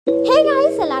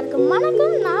எல்லாருக்கும்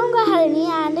வணக்கம். நான் உங்கள் ஹரிணி.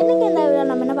 அண்ட் இன்றைக்கி இந்த வீடியோ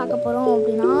நம்ம என்ன பார்க்க போகிறோம்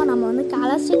அப்படின்னா, நம்ம வந்து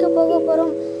காலாஸ்ட்ரிக்கு போக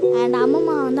போகிறோம். அண்ட்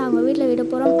அம்மா வந்து அவங்க வீட்டில் விட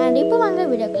போகிறோம். அண்ட் இப்போ வாங்க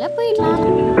வீடியோக்குள்ளே போயிடலாம்.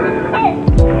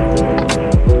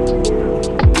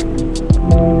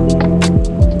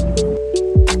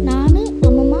 நான்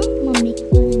அம்மா மம்மி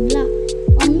சரிங்களா?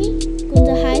 மம்மி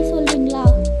கொஞ்சம் ஹாய் சொல்கிறீங்களா?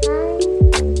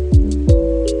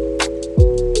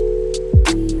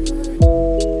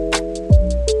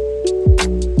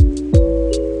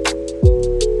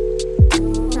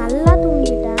 நல்லா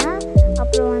தூங்கிட்டேன்.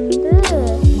 அப்புறம் வந்து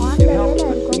ஆன்லைனில்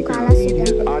இருக்கும் காலாஸ்ட்ரிக்கு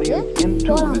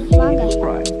போகலாம் வாங்க.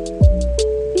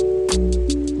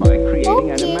 ஓகே,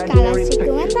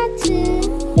 காலாஸ்ட்ரிக்கு வந்தாச்சு.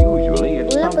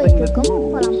 உள்ளே போயிட்டு இருக்கோம்,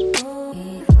 போகலாம்.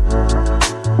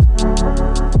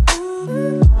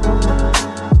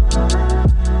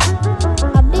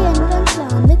 அப்படியே என்ட்ரன்ஸ்ல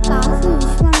வந்து காசி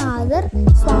விஸ்வநாதர்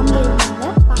சுவாமி இருந்தாங்க,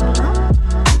 பார்க்கலாம்.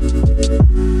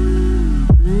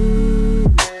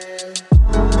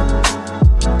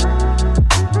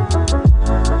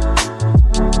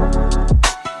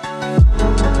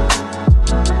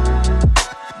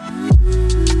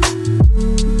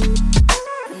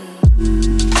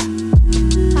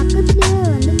 பக்கத்துலேயே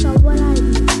வந்து கவ்வெல்லாம்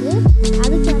இருந்துச்சு.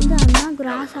 அதுக்கு வந்து அண்ணா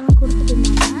கிராஸ் எல்லாம் கொடுத்துட்டு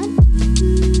இருந்தாங்க.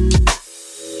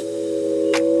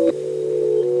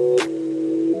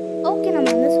 ஓகே, நம்ம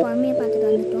வந்து சுவாமியை பார்த்துட்டு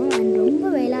வந்துட்டோம். அண்ட் ரொம்ப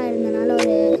வெயிலாக இருந்தனால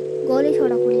ஒரு கோலி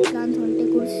சோடா குடிக்கலான்னு சொல்லிட்டு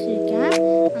குடிச்சிருக்கேன்.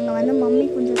 அங்கே வந்து மம்மி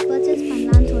கொஞ்சம் பர்ச்சேஸ்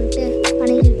பண்ணலான்னு சொல்லிட்டு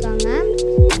பண்ணிட்டு இருக்காங்க.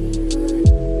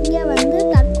 இங்கே வந்து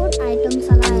டர்கோட் ஐட்டம்ஸ்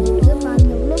எல்லாம் இருக்குது,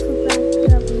 பாருங்க எவ்வளோ சூப்பராக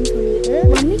இருக்குது அப்படின்னு சொல்லிட்டு.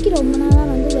 மம்மிக்கு ரொம்ப நாளாக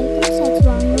வந்து வெல்கம் ஸ்டாச்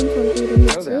வாங்கணும்னு சொல்லிட்டு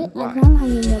இருந்துச்சு. அதனால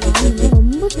நாங்கள் இங்கே வாங்கினோம்.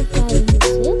 ரொம்ப சூப்பராக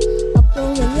இருந்துச்சு.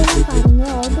 அப்புறம் வெளியெல்லாம்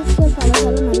பாருங்கள், ஆர்டிஃபிஷியல்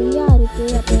ஃப்ளவர்ஸ் நிறையா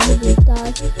இருக்குது. அப்புறம் வந்து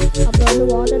பிஸ்டாஸ், அப்புறம் வந்து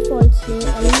வாட்டர் ஃபால்ஸு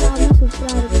எல்லாமே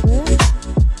சூப்பராக இருக்குது.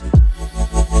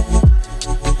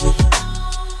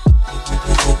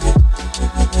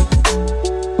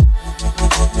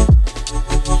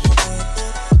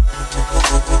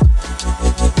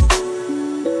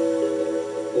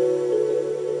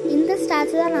 இந்த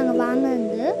ஸ்டாச்சு தான் நாங்கள்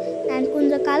வாங்கினது. அண்ட்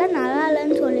கொஞ்சம் கலர் நல்லா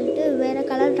இல்லைன்னு சொல்லிட்டு வேறு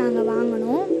கலர் நாங்கள்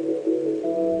வாங்கினோம்.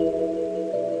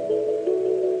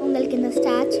 உங்களுக்கு இந்த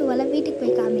ஸ்டாச்சுவெல்லாம் வீட்டுக்கு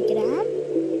போய் காமிக்கிறேன்.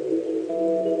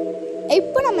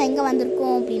 இப்போ நம்ம எங்கே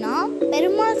வந்திருக்கோம் அப்படின்னா,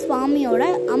 பெருமாள் சுவாமியோட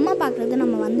அம்மா பார்க்குறது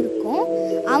நம்ம வந்திருக்கோம்.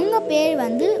 அவங்க பேர்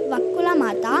வந்து வக்குலா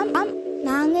மாதா.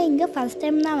 நாங்கள் இங்கே ஃபஸ்ட்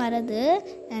டைம் தான் வர்றது.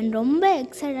 அண்ட் ரொம்ப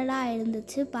எக்ஸைட்டடாக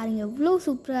இருந்துச்சு. பாருங்கள் எவ்வளோ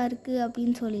சூப்பராக இருக்குது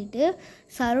அப்படின்னு சொல்லிட்டு.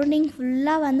 சரௌண்டிங்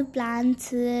ஃபுல்லாக வந்து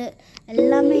பிளான்ட்ஸு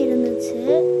எல்லாமே இருந்துச்சு.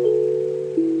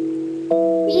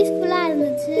 பீஸ்ஃபுல்லாக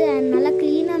இருந்துச்சு. அண்ட் நல்லா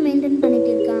க்ளீனாக மெயின்டைன்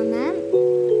பண்ணிட்டு இருக்காங்க.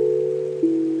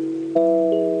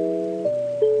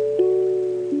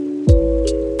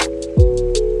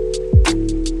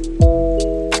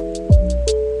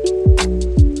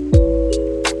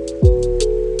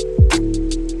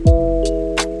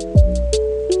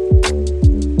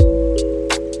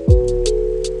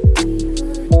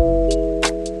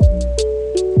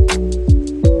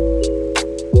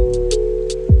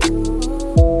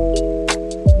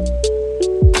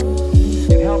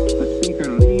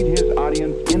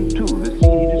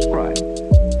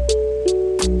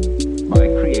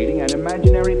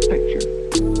 Imaginary picture.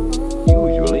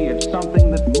 Usually it's something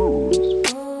that moves.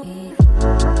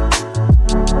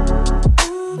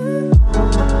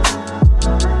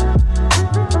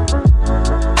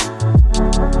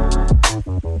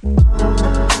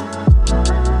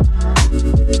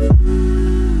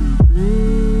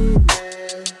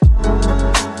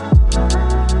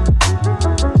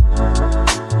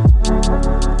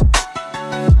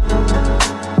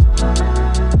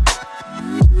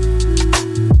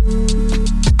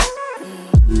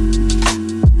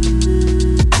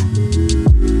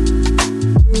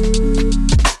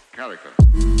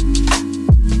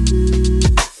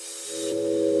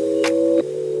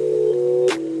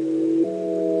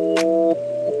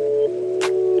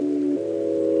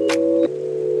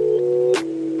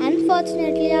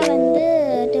 அன்ஃபார்ச்சுனேட்லியாக வந்து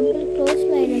டெம்பிள்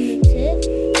க்ளோஸில் இருந்துச்சு.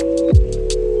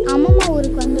 அம்மம்மா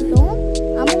ஊருக்கு வந்துட்டோம்.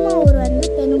 அம்மம்மா ஊர் வந்து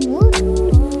பெருமூர்.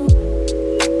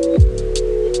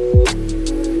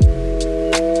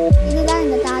 இதுதான்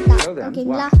எங்கள் தாத்தா,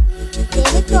 ஓகேங்களா?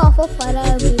 எதுக்கு ஆஃபர் வர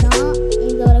அப்படின்னா,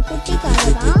 இது ஒரு குட்டி காரை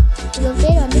தான். இது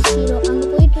பேர் வந்து ஷீரோ. அங்கே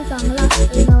போயிட்டுருக்காங்களா,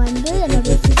 இவங்க வந்து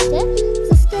என்னுடைய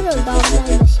சிஸ்டரோட டாக்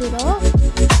தான் இந்த ஷீரோ.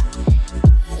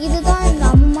 இதுதான்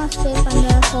எங்கள் அம்மா ஸ்டே பண்ணுற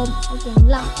ஹோம்,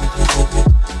 ஓகேங்களா?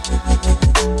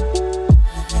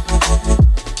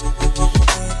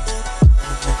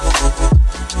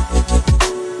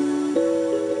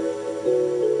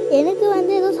 எனக்கு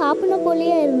வந்து ஏதோ சாப்பிடணும்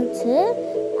போலேயே இருந்துச்சு.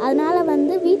 அதனால்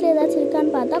வந்து வீட்டில் ஏதாச்சும்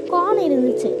இருக்கான்னு பார்த்தா கார்ன்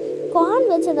இருந்துச்சு. கார்ன்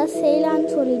வச்சு எதாவது செய்யலான்னு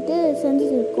சொல்லிட்டு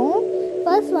செஞ்சுருக்கோம்.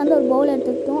 ஃபர்ஸ்ட் வந்து ஒரு பவுல்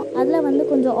எடுத்துக்கிட்டோம், அதில் வந்து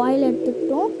கொஞ்சம் ஆயில்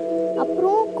எடுத்துக்கிட்டோம்,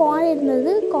 அப்புறம் கார்ன்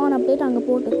இருந்தது, கார்ன் அப்படியே நாங்கள்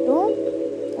போட்டுக்கிட்டோம்,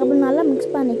 அப்புறம் நல்லா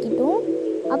மிக்ஸ் பண்ணிக்கிட்டோம்.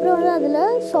 அப்புறம் வந்து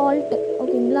அதில் சால்ட்,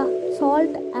 ஓகேங்களா,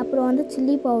 சால்ட், அப்புறம் வந்து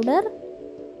சில்லி பவுடர்,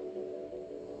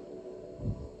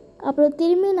 அப்புறம்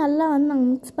திரும்பி நல்லா வந்து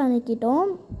நாங்கள் மிக்ஸ்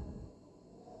பண்ணிக்கிட்டோம்.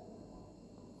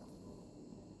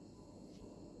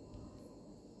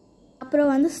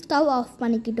 அப்புறம் வந்து ஸ்டவ் ஆஃப்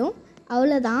பண்ணிக்கிட்டோம்.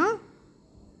 அவ்வளோதான்.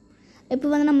 இப்போ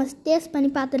வந்து நம்ம டேஸ்ட் பண்ணி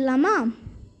பார்த்துடலாமா?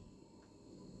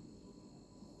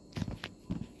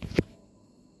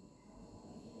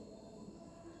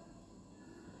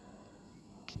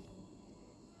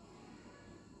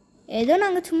 ஏதோ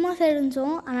நாங்கள் சும்மா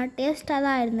செஞ்சோம், ஆனால் டேஸ்ட்டாக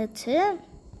தான் இருந்துச்சு.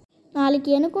 நாளைக்கு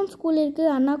எனக்கும் ஸ்கூல்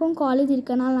இருக்குது, அண்ணாக்கும் காலேஜ்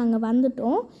இருக்கனால நாங்கள்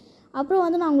வந்துட்டோம். அப்புறம்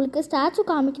வந்து நான் உங்களுக்கு ஸ்டாச்சு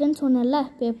காமிக்கிறேன்னு சொன்னேன்ல,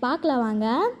 இப்போ பார்க்கலாம் வாங்க.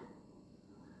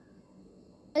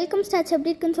 வெல்கம் ஸ்டாச்சு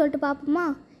எப்படி இருக்குன்னு சொல்லிட்டு பார்ப்போமா?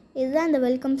 இதுதான் இந்த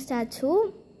வெல்கம் ஸ்டாச்சு.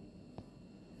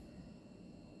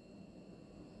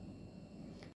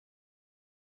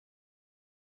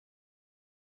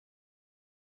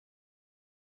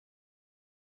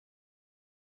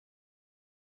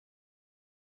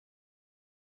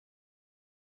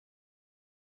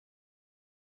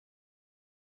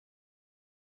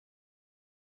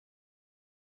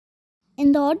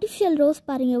 இந்த ஆர்டிஃபிஷியல் ரோஸ்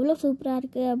பாருங்கள் எவ்வளோ சூப்பராக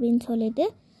இருக்குது அப்படின்னு சொல்லிட்டு.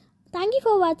 தேங்க்யூ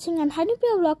ஃபார் வாட்சிங் அண்ட்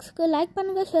ஹனிபியா விளாக்ஸ்க்கு லைக்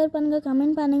பண்ணுங்கள், ஷேர் பண்ணுங்கள்,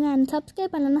 கமெண்ட் பண்ணுங்கள் அண்ட்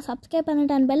சப்ஸ்கிரைப் பண்ணலன்னா சப்ஸ்கிரைப்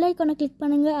பண்ணிவிட்டு அண்ட் பெல் ஐக்கானை கிளிக்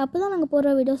பண்ணுங்கள். அப்போ தான் நாங்கள்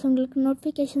போடுற வீடியோஸ் உங்களுக்கு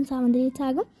நோட்டிஃபிகேஷன்ஸாக வந்து ரீச்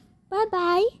ஆகும். பாய்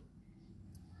பாய்.